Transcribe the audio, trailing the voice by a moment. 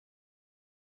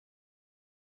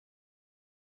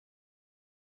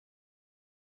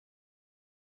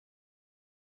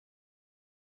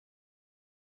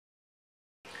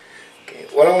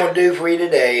what I'm going to do for you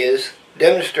today is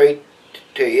demonstrate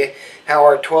to you how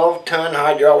our 12-ton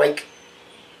hydraulic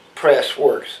press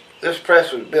works. This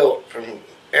press was built from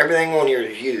everything on here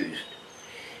is used,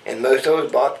 and most of it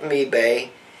was bought from eBay,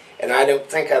 and I don't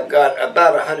think I've got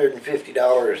about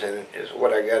 $150 in it is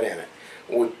what I got in it.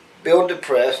 We built the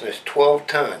press and it's 12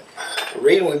 ton. The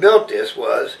reason we built this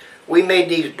was we made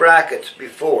these brackets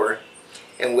before,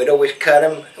 and we'd always cut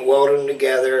them and weld them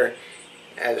together,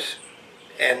 and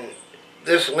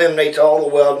this eliminates all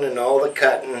the welding and all the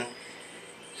cutting.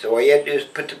 So all you have to do is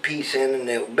put the piece in and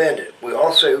it'll bend it. We're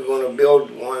also going to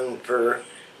build one for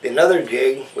another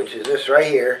jig, which is this right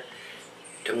here,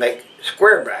 to make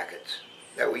square brackets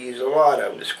that we use a lot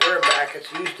of. The square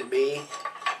brackets used to be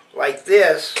like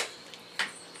this,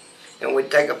 and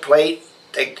we'd take a plate,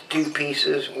 take the two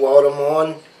pieces, weld them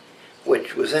on,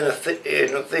 which was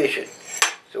inefficient.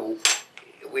 So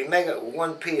we make it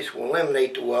one piece, we'll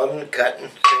eliminate the welding and cutting,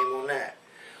 same on that.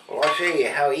 Well, I'll show you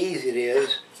how easy it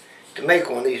is to make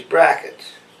one of these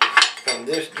brackets from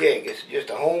this jig. It's just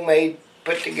a homemade,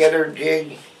 put together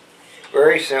jig,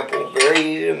 very simple, very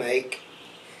easy to make,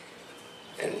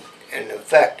 and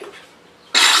effective.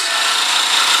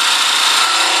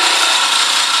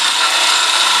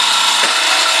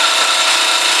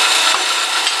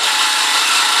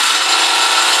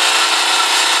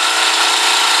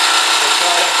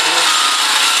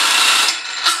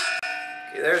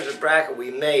 Okay, there's the bracket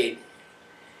we made.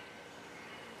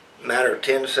 A matter of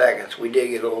 10 seconds. We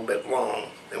did get a little bit long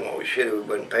than what we should have. We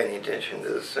wasn't paying attention to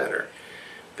the center.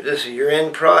 But this is your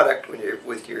end product when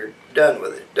you're done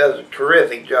with it. It does a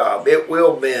terrific job. It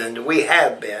will bend. We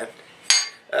have bent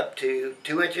up to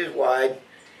 2 inches wide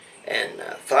and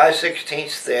 5/16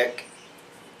 thick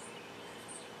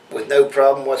with no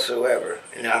problem whatsoever.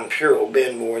 And I'm sure it will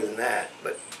bend more than that,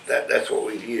 but that's what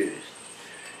we've used.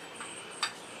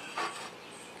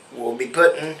 We'll be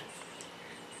putting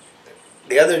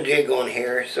the other jig on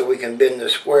here so we can bend the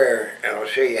square, and I'll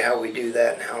show you how we do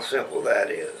that and how simple that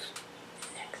is.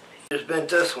 Just bent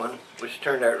this one, which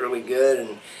turned out really good,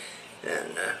 and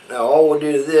now all we'll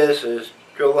do to this is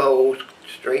drill the hole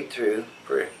straight through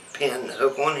for a pin to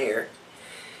hook on here,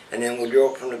 and then we'll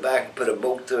drill it from the back and put a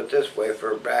bolt through it this way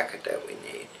for a bracket that we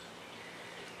need.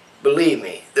 Believe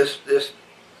me, this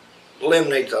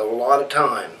eliminates a lot of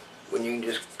time when you can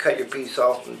just cut your piece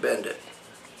off and bend it.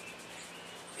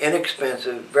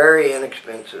 Inexpensive, very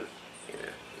inexpensive. You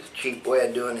know, it's a cheap way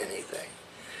of doing anything.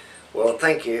 Well,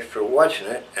 thank you for watching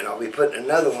it, and I'll be putting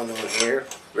another one on here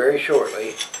very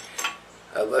shortly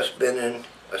of us bending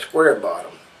a square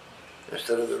bottom.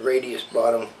 Instead of the radius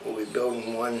bottom, we'll be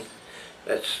building one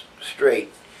that's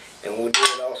straight, and we'll do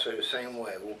it also the same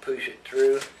way. We'll push it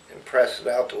through and press it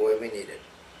out the way we need it.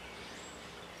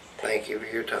 Thank you for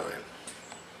your time.